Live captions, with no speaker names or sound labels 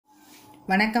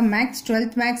Vanakkam Max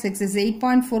 12th Max exercise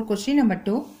 8.4 question number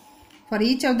 2. For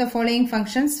each of the following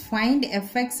functions, find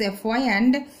fx, fy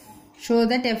and show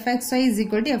that fxy is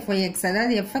equal to fyx.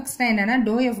 அதாவது fx என்னன்னா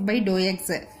dou f by dou x.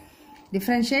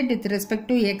 Differentiate with respect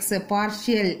to x,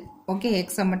 partial, okay,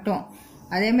 x மட்டும்.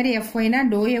 அதே மாதிரி fy னா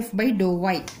dou f by dou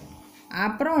y.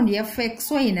 அப்புறம்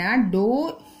fxy னா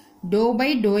dou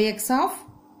by dou x of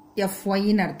fy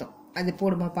ன்னு அர்த்தம். அது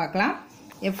போடும்போது பார்க்கலாம்.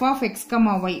 f of x,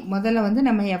 y முதல்ல வந்து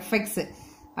நம்ம fx,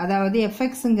 அதாவது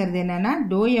fxங்கிறது என்னன்னா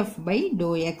dou f by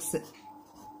dou x.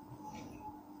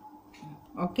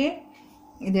 Okay,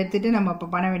 இது எடுத்துட்டு நம்ம இப்போ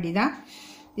பண்ண வேண்டியதான்.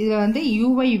 இதில் வந்து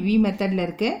uy v மெத்தடில்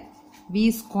இருக்கு. v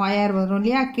ஸ்கொயர் வரும்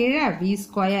இல்லையா, கீழே v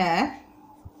ஸ்கொயர்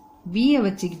v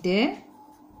வச்சுக்கிட்டு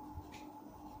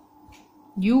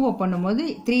uவை பண்ணும்போது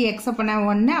 3x பண்ண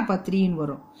 1 அப்போ 3ன்னு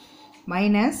வரும்.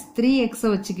 மைனஸ் 3x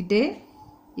வச்சுக்கிட்டு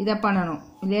இதை பண்ணணும்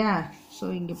இல்லையா. ஸோ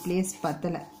இங்கே பிளேஸ்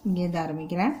பத்தலை, இங்கேருந்து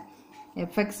ஆரம்பிக்கிறேன்.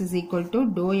 fx is equal to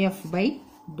dou f by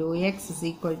dou x is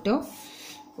equal to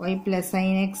y plus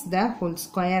sin x the whole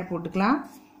square போட்டுக்கலாம்.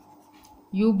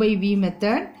 u by v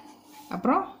மெத்தட்,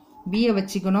 அப்புறம் vயை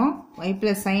வச்சுக்கணும். y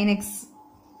plus sin x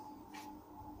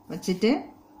வச்சுட்டு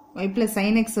y plus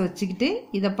sin x வச்சுக்கிட்டு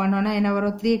இதை பண்ணோன்னா என்ன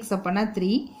வரும், 3x பண்ணால்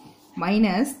 3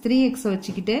 மைனஸ் 3x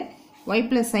வச்சுக்கிட்டு y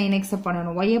plus sin x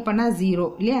பண்ணணும். y பண்ணால் 0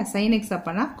 இல்லையா, sin x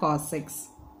பண்ணால் cos x.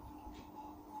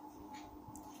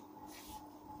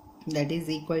 That is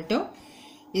equal to,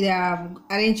 இதை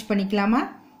அரேஞ்ச் பண்ணிக்கலாமா,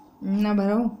 என்ன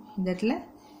வரும் இந்த இடத்துல,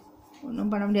 ஒன்றும்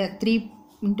பண்ண முடியாது. 3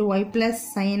 into y plus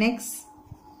sin x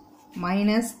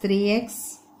minus 3x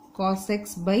cos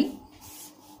x by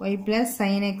y plus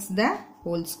sin x the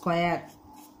whole square.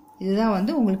 இதுதான்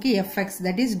வந்து உங்களுக்கு fx,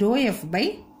 that is dou f by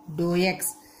dou x.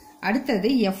 அடுத்தது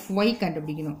fy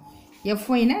கண்டுபிடிக்கணும்.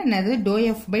 fy னா என்னது, dou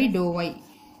f by dou y.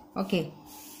 Okay,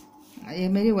 அதே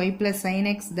மாதிரி y plus sin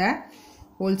x the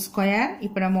whole square.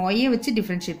 இப்போ நம்ம y வச்சு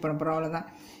டிஃபரன்ஷியேட் பண்ண போகிறோம், அவ்வளோதான்.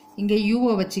 இங்கே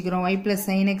uவை வச்சுக்கிறோம், y plus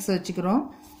sin x வச்சுக்கிறோம்.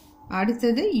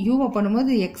 அடுத்தது uவை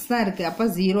பண்ணும்போது x தான் இருக்குது, அப்போ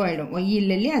 0 ஆகிடும். y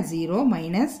இல்லை இல்லையா, 0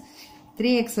 மைனஸ்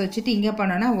 3x வச்சுட்டு இங்கே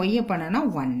பண்ணோன்னா y பண்ணோன்னா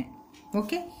 1.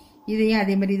 ஓகே, இதையும்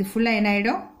அதே மாதிரி இது ஃபுல்லாக என்ன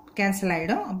ஆகிடும், கேன்சல்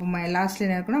ஆகிடும். அப்போ லாஸ்ட்டில்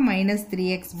என்ன இருக்குன்னா minus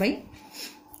 3x by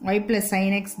y plus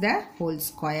sin x the whole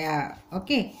square.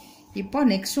 Okay, இப்போ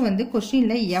நெக்ஸ்ட் வந்து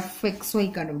கொஸ்டினில் fxy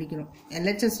கண்டுபிடிக்கணும்.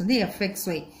 LHS வந்து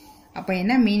fxy. அப்போ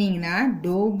என்ன மீனிங்னா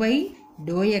dou by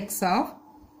dou x of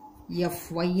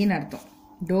fyன்னு அர்த்தம்.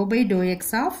 dou by dou x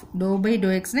of dou by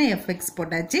dou xனா fx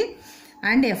போட்டாச்சு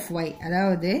and fy,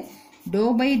 அதாவது dou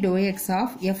by dou x of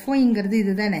fyங்கிறது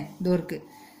இது தானே, இதோ இருக்கு,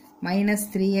 minus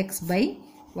 3x by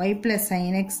y plus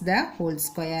sin x the whole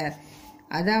square.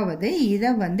 அதாவது இதை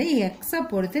வந்து எக்ஸை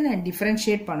பொறுத்து நான்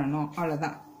டிஃபரன்ஷியேட் பண்ணணும்,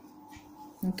 அவ்வளோதான்.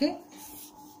 ஓகே,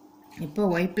 இப்போ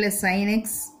y plus sin x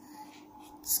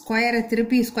ஸ்கொயரை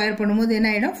திருப்பி ஸ்கொயர் பண்ணும்போது என்ன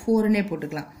ஆகிடும், 4னே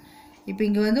போட்டுக்கலாம். இப்போ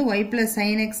இங்கே வந்து y plus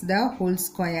sin x the whole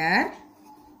square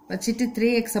வச்சுட்டு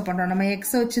 3x பண்ணுறோம். நம்ம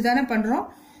எக்ஸை வச்சு தானே பண்ணுறோம்,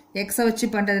 எக்ஸை வச்சு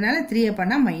பண்ணுறதுனால 3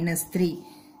 பண்ணால் மைனஸ் 3.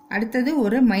 அடுத்தது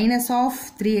ஒரு மைனஸ் ஆஃப்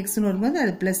 3xன்னு வரும்போது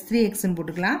அது ப்ளஸ் 3xன்னு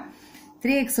போட்டுக்கலாம்.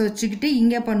 3x வச்சுக்கிட்டு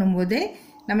இங்கே பண்ணும்போது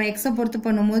நம்ம எக்ஸை பொறுத்து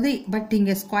பண்ணும்போது, பட்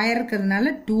இங்கே ஸ்கொயர் இருக்கிறதுனால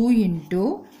 2 into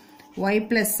y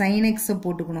plus sin x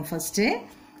போட்டுக்கணும் ஃபஸ்ட்டு.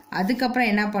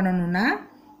 அதுக்கப்புறம் என்ன பண்ணணும்னா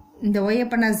இந்த y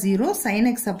பண்ணால் 0, sin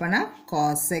x பண்ணால்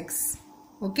cos x.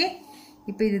 ஓகே,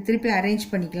 இப்போ இது திருப்பி அரேஞ்ச்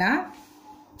பண்ணிக்கலாம்.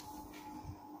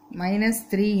 Minus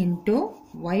 3 into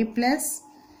y plus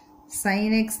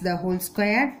sin x the whole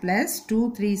square plus 2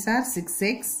 3s are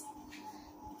 6x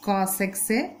cos x.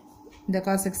 இந்த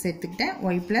cos x எடுத்துக்கிட்டேன்,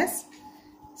 y plus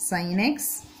sin x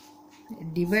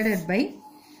divided by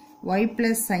y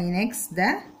plus sin x the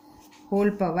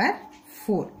whole power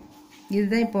 4.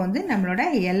 இதுதான் இப்போ வந்து நம்மளோட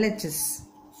LHS.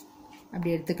 அப்படி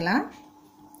எடுத்துக்கலாம்.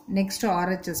 Next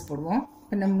RHS போடுவோம்.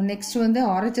 இப்போ நம்ம நெக்ஸ்ட் வந்து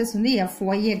RHS வந்து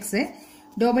fyx,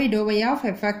 dou by dou y of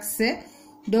fx,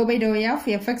 dou by dou y of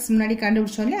fx முன்னாடி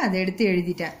கண்டுபிடிச்சோம் இல்லையா, அதை எடுத்து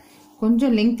எழுதிட்டேன்.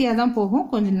 கொஞ்சம் லெங்க்தியாக தான் போகும்,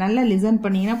 கொஞ்சம் நல்லா லிசன்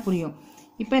பண்ணிங்கன்னா புரியும்.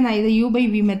 இப்போ நான் இதை u by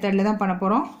v மெத்தடில் தான் பண்ண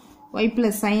போகிறோம். y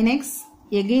plus sin x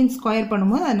again square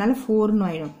பண்ணும்போது அதனால 4ன்னு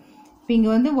ஆகிடும். இப்போ இங்கே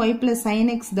வந்து y plus sin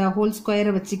x the whole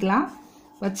square வச்சுக்கலாம்.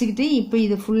 வச்சுக்கிட்டு இப்போ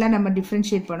இது ஃபுல்லாக நம்ம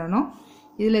டிஃப்ரென்ஷியேட் பண்ணணும்.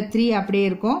 இதில் 3 அப்படியே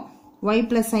இருக்கும். y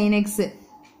plus sin x,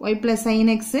 y plus sin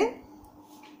x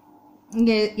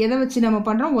இங்கே எதை வச்சு நம்ம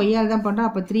பண்ணுறோம், ஒய்யால் தான் பண்ணுறோம்.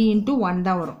 அப்போ 3 into 1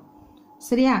 தான் வரும்,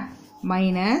 சரியா.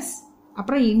 மைனஸ்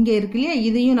அப்புறம் இங்கே இருக்கு இல்லையா,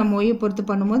 இதையும் நம்ம ஒய்யை பொறுத்து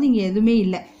பண்ணும்போது இங்கே எதுவுமே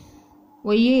இல்லை,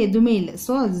 ஒய்யே எதுவுமே இல்லை,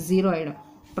 ஸோ அது 0 ஆகிடும்.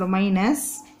 அப்புறம் minus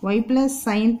y plus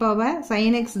sin power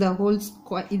sin x the whole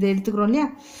square, இதை எடுத்துக்கிறோம் இல்லையா,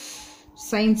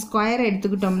 sin ஸ்கொயரை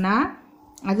எடுத்துக்கிட்டோம்னா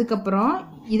அதுக்கப்புறம்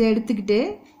இதை எடுத்துக்கிட்டு,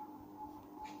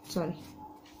 சாரி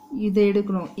இதை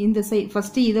எடுக்கணும், இந்த சைட்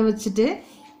ஃபஸ்ட்டு இதை வச்சுட்டு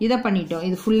இதை பண்ணிட்டோம்.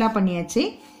 இது ஃபுல்லாக பண்ணியாச்சு.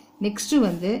 நெக்ஸ்ட்டு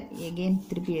வந்து எகெயின்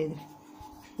திருப்பி எழுது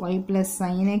y plus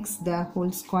sin x the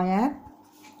whole square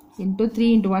into 3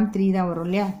 into 1 3 தான் வரும்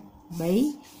இல்லையா by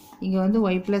இங்கே வந்து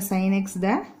y plus sin x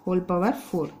the whole power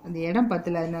 4. அந்த இடம்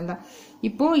பத்தல அதனால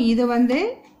இப்போ இதை வந்து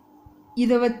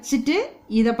இதை வச்சுட்டு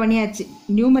இதை பண்ணியாச்சு.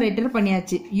 நியூமரேட்டர்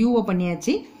பண்ணியாச்சு, யூவை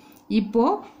பண்ணியாச்சு. இப்போ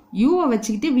யூவை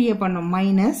வச்சுக்கிட்டு வியை பண்ணோம்.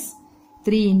 Minus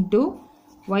 3 into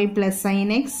y plus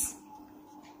sin x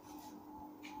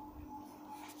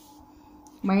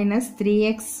minus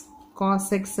 3x cos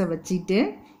x வச்சுட்டு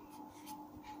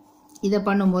இதை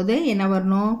பண்ணும்போது என்ன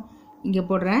வரணும், இங்கே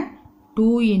போடுறேன் 2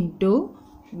 into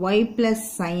y plus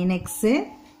sin x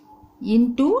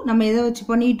into நம்ம எதை வச்சு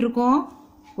பண்ணிட்டு இருக்கோம்,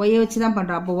 y வச்சு தான்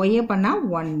பண்ணுறோம். அப்போ y பண்ணால்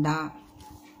 1 தான்.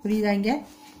 புரியுதா? இங்கே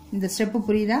இந்த ஸ்டெப்பு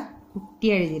புரியுதா?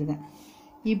 குட்டியாக எழுதியிருக்கேன்.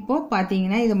 இப்போ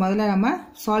பார்த்தீங்கன்னா இதை முதல்ல நம்ம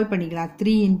சால்வ் பண்ணிக்கலாம்.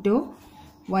 3 into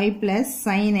y plus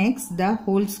sin x the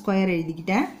whole square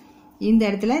எழுதிக்கிட்டேன். இந்த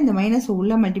இடத்துல இந்த மைனஸ்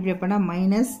உள்ள மல்டிப்ளை பண்ணால்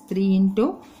minus 3 into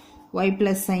y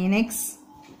plus sin x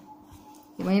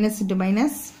minus into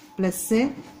minus plus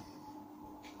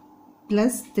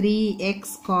plus 3x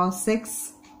cos x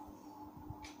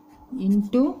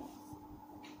into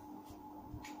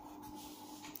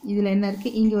இதில் என்ன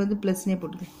இருக்குது, இங்கே வந்து ப்ளஸ்னே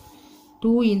போட்டுக்கலாம்.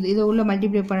 2 இதை உள்ள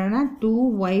மல்டிப்ளை பண்ணனா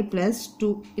 2y plus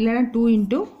 2 இல்லைனா 2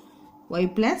 into y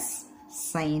plus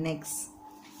sin x.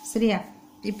 சரியா?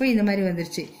 இப்போ இந்த மாதிரி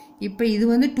வந்துருச்சு. இப்போ இது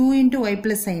வந்து 2 into y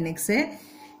plus sin x,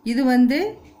 இது வந்து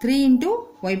 3 into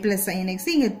y plus sin x,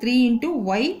 இங்கே 3 into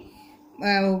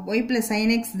y plus sin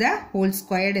x the whole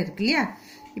squared இருக்கு இல்லையா?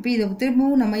 இப்போ இதை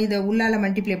திரும்பவும் நம்ம இதை உள்ளால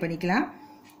மல்டிப்ளை பண்ணிக்கலாம்.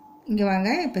 இங்கே வாங்க,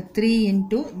 இப்போ 3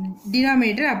 into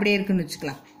டினாமினேட்டர் அப்படியே இருக்குன்னு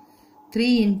வச்சுக்கலாம். 3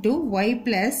 into y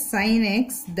plus sin x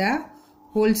the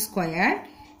whole squared.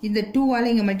 இந்த 2ஆல்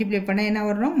இங்கே மல்டிப்ளை பண்ணால் என்ன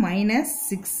வரணும், minus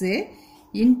 6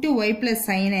 into y plus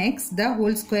sin x the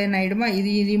whole square ஆயிடுமா?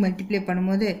 இது மல்டிப்ளை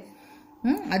பண்ணும்போது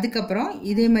அதுக்கப்புறம்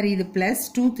இதே மாதிரி இது plus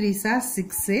 2 3s are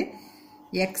 6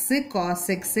 x cos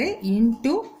x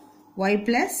into y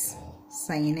plus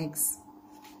sin x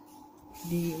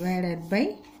divided by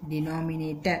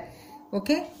denominator.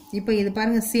 Okay, இப்போ இது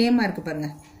பாருங்க சேமாக இருக்கு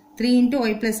பாருங்க. 3 into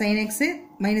y plus sin x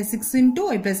minus 6 into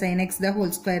y plus sin x the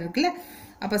whole square இருக்குல்ல.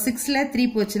 அப்போ 6ல 3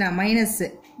 போச்சுன்னா மைனஸ்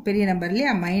பெரிய நம்பர்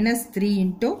இல்லையா, மைனஸ் 3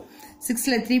 into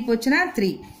 6ல 3 போச்சுன்னா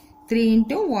 3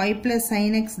 into y plus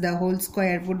sin x the whole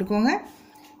square போட்டுக்கோங்க.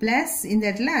 பிளஸ் இந்த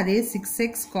இடத்துல அதே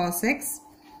 6x cos x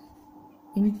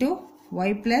into y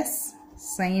plus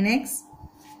sin x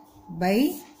by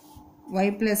y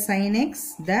plus sin x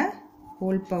the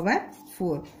whole power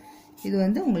 4. இது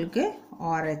வந்து உங்களுக்கு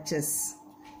RHS.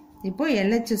 இப்போ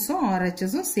LHSும்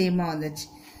RHSும் சேமாக வந்துச்சு.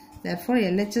 Therefore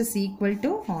LHS equal to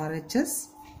RHS,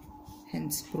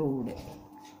 hence proved.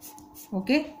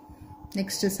 Okay,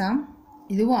 next sum.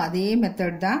 இதுவும் அதே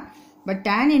மெத்தட் தான். But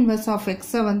tan inverse of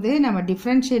x வந்து நம்ம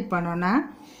டிஃப்ரென்ஷியேட் பண்ணோன்னா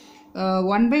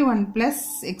 1 by 1 plus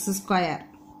x square.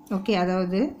 Okay,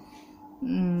 அதாவது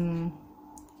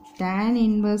tan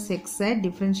inverse x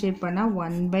டிஃப்ரென்ஷியேட் பண்ணால்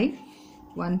 1 by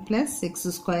 1 plus x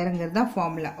squareங்கிறது தான்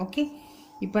ஃபார்முலா. ஓகே,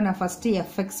 இப்போ நான் ஃபஸ்ட்டு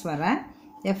fx வரேன்.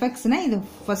 fxனா இது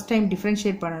ஃபஸ்ட் டைம்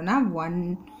டிஃப்ரென்ஷியேட் பண்ணோன்னா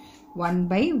 1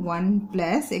 by 1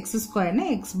 plus x squareனா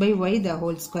x by y the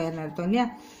whole squareன்னு அர்த்தம் இல்லையா?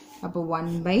 அப்போ 1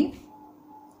 by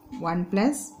 1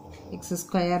 plus x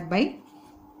square by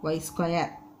y square.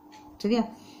 சரியா?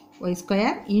 y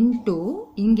square into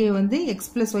இங்கே வந்து x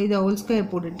plus y the whole square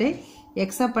போட்டுட்டு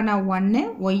x பண்ணா 1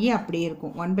 y அப்படியே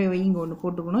இருக்கும். 1 by y இங்கே ஒன்று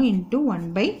போட்டுக்கணும் into 1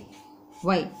 by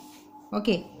y.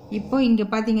 ஓகே, இப்போ இங்கே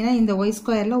பார்த்தீங்கன்னா இந்த y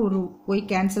ஸ்கொயரில் ஒரு y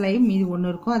கேன்சல் ஆகி மீதி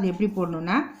ஒன்று இருக்கும். அது எப்படி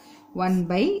போடணும்னா 1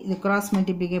 by இது கிராஸ்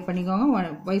மல்டிப்ளிகே பண்ணிக்கோங்க.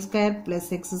 y square plus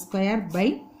x square by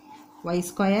y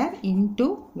square into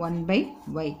 1 by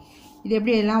y. இது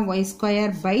எப்படி எல்லாம் y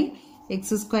square by x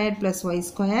square plus y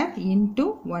square into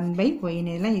 1 by y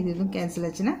எல்லாம் இதுவும் கேன்சல்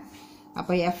ஆச்சுன்னா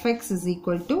அப்போ fx is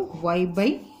equal to y by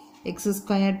x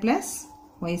square plus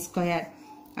y square.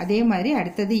 அதே மாதிரி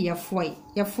அடுத்தது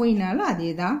fyனாலும்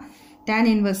அதே தான். tan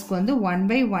இன்வர்ஸ்க்கு வந்து 1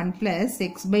 by 1 plus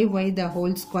x by y the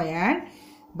whole square.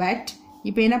 But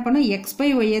இப்போ என்ன பண்ணும், x by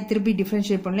y திருப்பி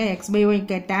டிஃப்ரென்ஷியேட் பண்ணல. x by y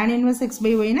tan inverse x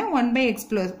by y னா 1 by x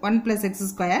plus 1 plus x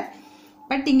square.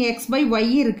 But இங்கே x by y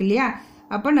இருக்கு இல்லையா,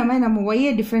 அப்போ நம்ம y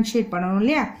டிஃப்ரென்ஷியேட் பண்ணணும்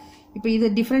இல்லையா. இப்போ இதை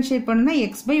டிஃப்ரென்ஷியேட் பண்ணணும்னா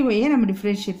x by y நம்ம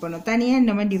டிஃப்ரென்ஷியேட் பண்ணணும். தனியாக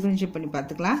இந்த மாதிரி டிஃப்ரென்ஷியேட் பண்ணி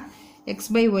பார்த்துக்கலாம்.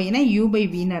 x by y னா u by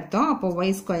vன்னு அர்த்தம். அப்போ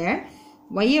y ஸ்கொயர்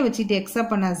y வச்சுட்டு x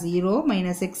பண்ணால் 0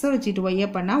 மைனஸ் x வச்சுட்டு y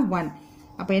பண்ணால் 1.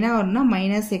 அப்போ என்ன வரும்னா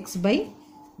மைனஸ் x by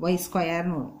y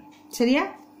ஸ்கொயர்னு வரும். சரியா?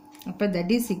 அப்போ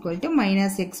that is equal to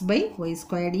minus X by Y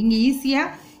squared. இங்கே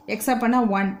ஈஸியாக எக்ஸா பண்ணால்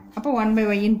 1, அப்போ 1 by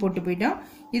yன்னு போட்டு போயிட்டோம்.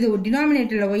 இது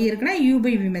டினாமினேட்டரில் ஒய் இருக்குன்னா u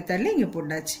by v மெத்தடில் இங்கே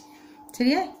போட்டாச்சு.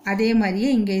 சரியா? அதே மாதிரியே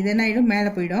இங்கே இது என்ன ஆகிடும்,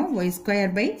 மேலே போயிடும். y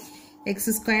square by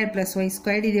X square plus Y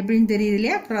square, இது எப்படின்னு தெரியுது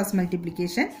இல்லையா, cross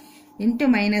multiplication into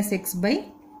minus X by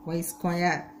Y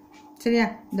square. சரியா?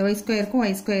 இந்த ஒய் ஸ்கொயருக்கும்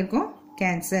ஒய் ஸ்கொயருக்கும்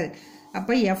கேன்சல்.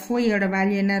 அப்போ எஃப்ஒய்யோட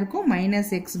வேல்யூ என்ன இருக்கும்,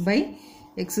 minus X by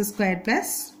X square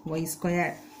plus Y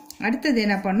square. அடுத்தது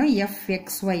என்ன பண்ணோம்,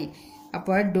 எஃப்எக்ஸ்ஒய்.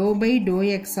 அப்போ to by to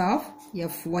X of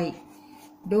FY,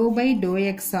 to by to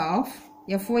X of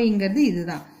எஃப்ஒய்ங்கிறது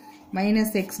இதுதான்,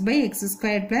 minus X by X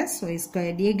square plus Y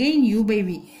square. Again you by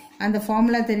we, அந்த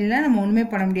formula தெரியல, நம்ம ஒன்றுமே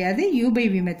பண்ண முடியாது, யூ பை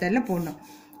வி மெத்தடில் போடணும்.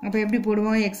 அப்போ எப்படி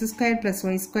போடுவோம், X square plus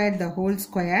Y square the whole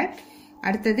square.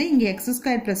 அடுத்தது இங்கே எக்ஸ்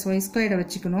ஸ்கொயர் பிளஸ் ஒய் ஸ்கொயரை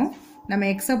வச்சுக்கணும், நம்ம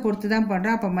எக்ஸை பொறுத்து தான்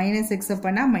பண்ணுறோம். அப்போ மைனஸ் எக்ஸை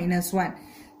பண்ணால் -1,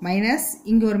 மைனஸ்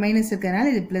இங்கே ஒரு மைனஸ் இருக்கிறதுனால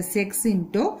இது பிளஸ் எக்ஸ்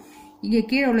இன்டூ இங்கே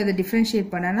கீழே உள்ளதை டிஃப்ரென்ஷியேட்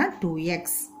பண்ணனா 2x,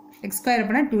 எக்ஸ் ஸ்கொயர்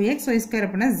பண்ணால் 2x, ஒய்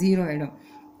ஸ்கொயர் பண்ணால் 0 ஆகிடும்.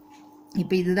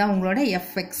 இப்போ இதுதான் உங்களோட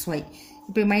எஃப்எக்ஸ்ஒய்.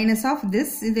 இப்போ மைனஸ் ஆஃப்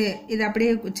திஸ், இது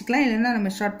அப்படியே வச்சுக்கலாம், இல்லைன்னா நம்ம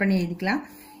ஷார்ட் பண்ணி எழுதிக்கலாம்.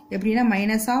 எப்படின்னா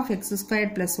minus of X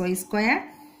square plus Y square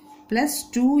plus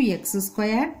 2x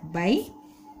square by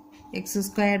X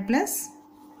square plus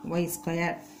Y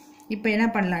square. இப்போ என்ன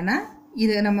பண்ணலான்னா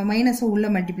இது நம்ம மைனஸை உள்ளே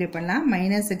மல்டிப்ளை பண்ணலாம்,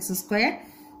 minus X square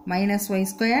minus Y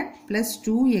square plus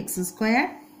 2x square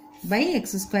by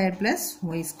X square plus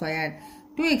Y square.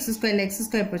 2x ஸ்கொயரில் X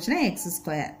square போச்சுன்னா X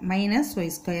square minus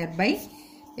Y square by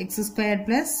X square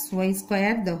plus Y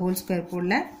square the whole square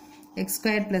போடல, X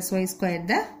square plus Y square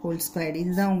the whole square.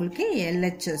 இதுதான் உங்களுக்கு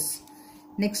LHS.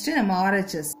 Next நம்ம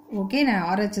RHS. Okay, நான்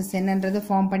RHS என்னன்றது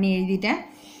form பண்ணி எழுதிட்டேன்.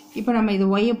 இப்போ நம்ம இது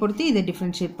ஒய்யை பொறுத்து இதை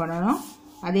டிஃப்ரென்ஷியேட் பண்ணணும்.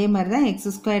 அதே மாதிரி தான்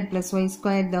X square plus Y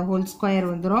square the whole square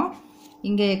வந்துடும்.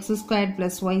 இங்கே X square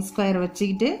plus Y square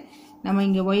வச்சுக்கிட்டு நம்ம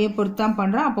இங்கே ஒய்யை பொறுத்து தான்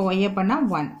பண்ணுறோம். அப்போ ஒய்யை பண்ணால்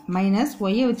 1 மைனஸ்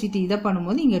ஒய்யை வச்சுட்டு இதை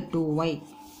பண்ணும்போது இங்கே 2y.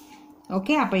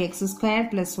 ஓகே, அப்போ X square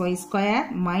plus Y square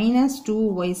minus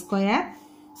 2y square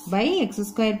by X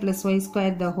square plus Y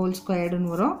square the whole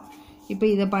ஸ்கொயர்டுன்னு வரும். இப்போ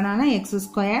இதை பண்ணானா எக்ஸ்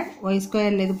ஸ்கொயர் ஒய்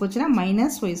ஸ்கொயரில் எது போச்சுன்னா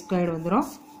மைனஸ் ஒய் ஸ்கொயர் வந்துடும்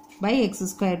by X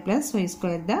square plus Y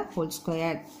square the whole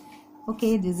square. Okay,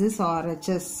 this is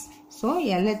RHS. So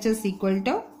LHS equal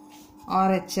to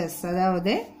RHS,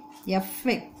 அதாவது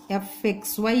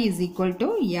fxy is equal to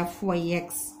fyx,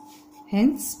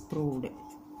 hence proved.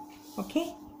 Okay,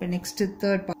 இப்போ next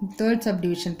third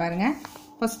subdivision பாருங்க.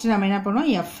 First நம்ம என்ன பண்ணுவோம்,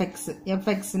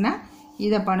 fxனா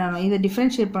இதை பண்ணணும், இதை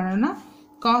டிஃப்ரென்ஷியேட் பண்ணணும்னா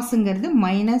காசுங்கிறது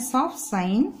minus of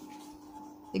sine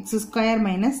x square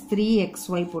minus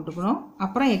 3xy போட்டுக்கணும்.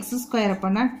 அப்புறம் எக்ஸ் ஸ்கொயரை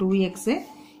பண்ணால் 2x,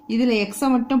 இதில் எக்ஸை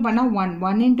மட்டும் பண்ணால்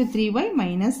 1 into 3y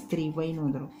மைனஸ் 3yன்னு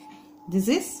வந்துடும்.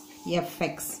 This is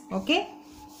fx. Okay,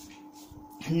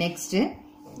 next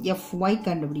fy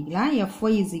கண்டுபிடிக்கலாம்.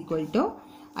 fy is equal to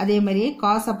அதே மாதிரியே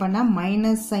காசை பண்ணால்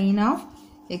minus sign of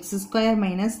X square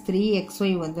minus 3xy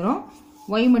வந்துடும்.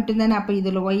 y மட்டும்தானே, அப்போ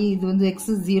இதில் y இது வந்து x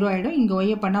 0 ஆகிடும், இங்கே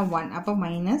y பண்ணால் 1, அப்போ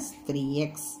மைனஸ்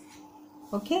 3x.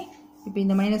 ஓகே, இப்போ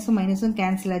இந்த மைனஸும் மைனஸும்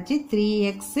கேன்சல் ஆச்சு,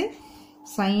 3x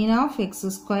sign of X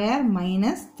square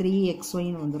minus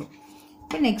 3xyன்னு வந்துடும்.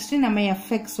 இப்போ நெக்ஸ்ட்டு நம்ம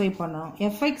fxy பண்ணணும்.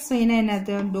 fxyனா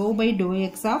என்னது, to by to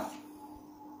X of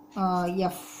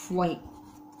fy.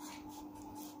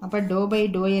 அப்போ to by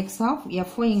to X of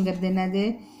fyங்கிறது என்னது,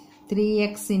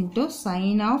 3x into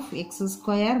sine of X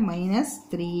square minus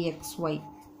 3xy.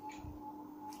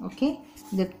 Okay,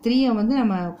 இந்த 3ஐ வந்து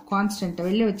நம்ம கான்ஸ்டன்ட்டை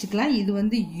வெளில வச்சுக்கலாம். இது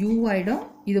வந்து u ஆகிடும்,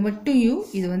 இது மட்டும் u,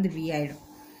 இது வந்து v ஆகிடும்.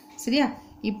 சரியா?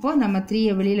 இப்போ நம்ம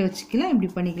 3ஐ வெளியில் வச்சுக்கலாம்,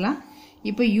 இப்படி பண்ணிக்கலாம்.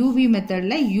 இப்போ uv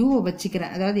மெத்தடில் uவை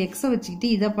வச்சுக்கிறேன், அதாவது எக்ஸை வச்சுக்கிட்டு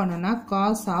இதை பண்ணோன்னா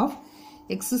cos of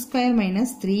X square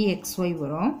minus 3xy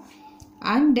வரும்.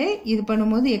 அண்டு இது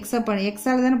பண்ணும்போது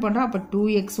எக்ஸால் தானே பண்ணுறோம், அப்போ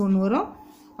 2x ஒன்று வரும்,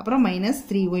 அப்புறம் மைனஸ்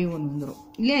 3y ஒன்று வந்துடும்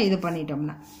இல்லையா? இது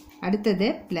பண்ணிட்டோம்னா அடுத்தது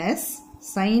plus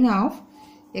sine of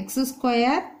X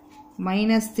square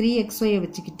minus 3xy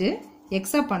வச்சுக்கிட்டு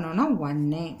எக்ஸை பண்ணோன்னா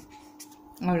 1,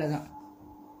 அவ்வளோதான்.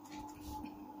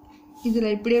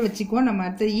 இதில் இப்படியே வச்சுக்குவோம், நம்ம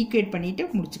அடுத்தது ஈக்குவேட் பண்ணிவிட்டு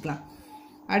முடிச்சுக்கலாம்.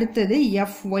 அடுத்தது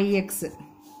fyx,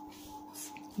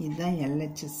 இதுதான்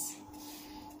LHS.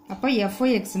 அப்போ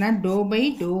fyxனா to by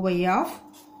to y of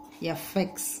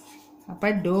fx. அப்போ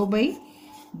to by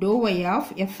to y of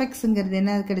fxங்கிறது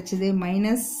என்ன கிடைச்சது,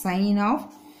 minus sign of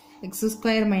X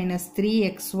square minus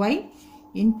 3xy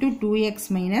into 2x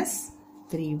minus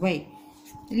 3y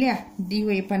இல்லையா? dy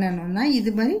பண்ணணும்னா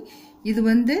இது மாதிரி, இது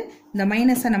வந்து இந்த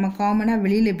மைனஸை நம்ம காமனாக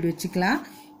வெளியில் இப்படி வச்சுக்கலாம்.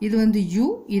 இது வந்து u,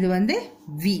 இது வந்து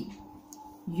v,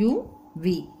 v.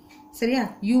 சரியா?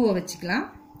 uவை வச்சுக்கலாம்.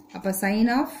 அப்போ sign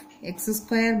of X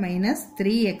square minus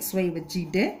 3xy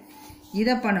வச்சுக்கிட்டு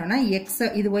இதை பண்ணோன்னா எக்ஸை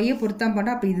இது ஒய்யை பொறுத்தான்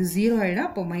பண்ணோம், அப்போ இது 0 ஆகிடும்,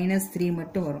 அப்போ மைனஸ் 3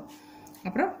 மட்டும் வரும்.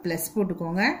 அப்புறம் ப்ளஸ்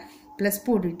போட்டுக்கோங்க, ப்ளஸ்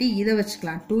போட்டுக்கிட்டு இதை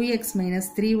வச்சுக்கலாம், 2x மைனஸ்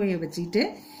 3y வச்சுக்கிட்டு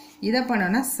இதை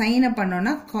பண்ணோன்னா சைனை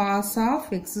பண்ணோன்னா cos of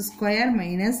x square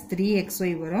minus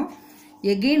 3xy வரும்.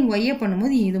 எகெயின் ஒய்யை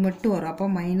பண்ணும்போது இது மட்டும் வரும். அப்போ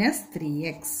மைனஸ்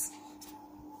 3x.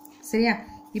 சரியா?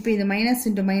 இப்போ இது மைனஸ்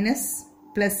இன்ட்டு மைனஸ்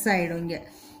ப்ளஸ் ஆகிடும். இங்கே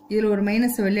இதில் ஒரு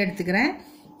மைனஸ் வெளில எடுத்துக்கிறேன்.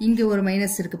 இங்கே ஒரு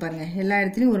மைனஸ் இருக்குது பாருங்கள். எல்லா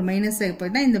இடத்துலையும் ஒரு மைனஸ்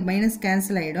போயிட்டால் இந்த மைனஸ்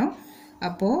கேன்சல் ஆகிடும்.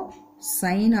 அப்போது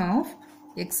sign of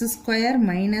X square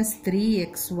minus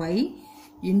 3xy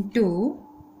into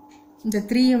இந்த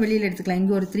 3ஐ வெளியில் எடுத்துக்கலாம்.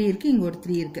 இங்கே ஒரு 3 இருக்குது, இங்கே ஒரு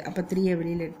 3 இருக்குது. அப்போ 3ஐ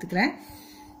வெளியில் எடுத்துக்கிறேன்.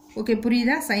 ஓகே,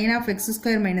 புரியுதா? Sign of X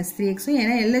square minus 3xy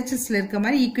ஏன்னா எல்ஹெச்எஸில் இருக்க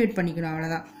மாதிரி ஈக்குவேட் பண்ணிக்கணும்,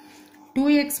 அவ்வளோதான்.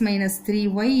 2x minus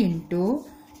 3y into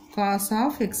cos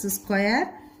of x square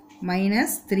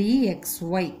minus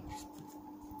 3xy.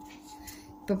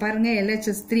 இப்போ பாருங்கள்,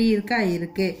 LHS 3 இருக்கா?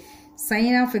 இருக்கு.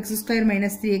 sin of x square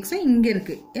minus 3xy இங்கே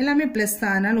இருக்கு. எல்லாமே ப்ளஸ்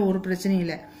தான், அதனால ஒரு பிரச்சனையும்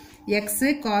இல்லை. x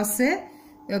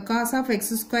cos of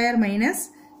x square minus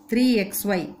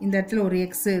 3xy இந்த இடத்துல ஒரு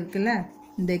x இருக்குல்ல,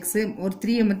 இந்த x ஒரு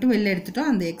 3ஐ மட்டும் வெளில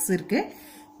எடுத்துட்டோம், அந்த x இருக்கு.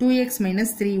 2x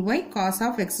minus 3y cos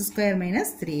of x square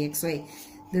minus 3xy.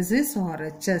 This is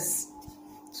RHS.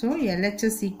 So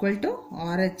LHS equal to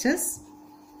RHS,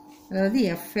 அதாவது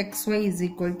fxy is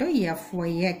equal to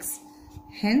fyx,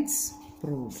 hence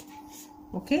proved.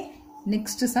 Okay,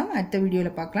 next sum அடுத்த வீடியோல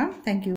பார்க்கலாம். Thank you.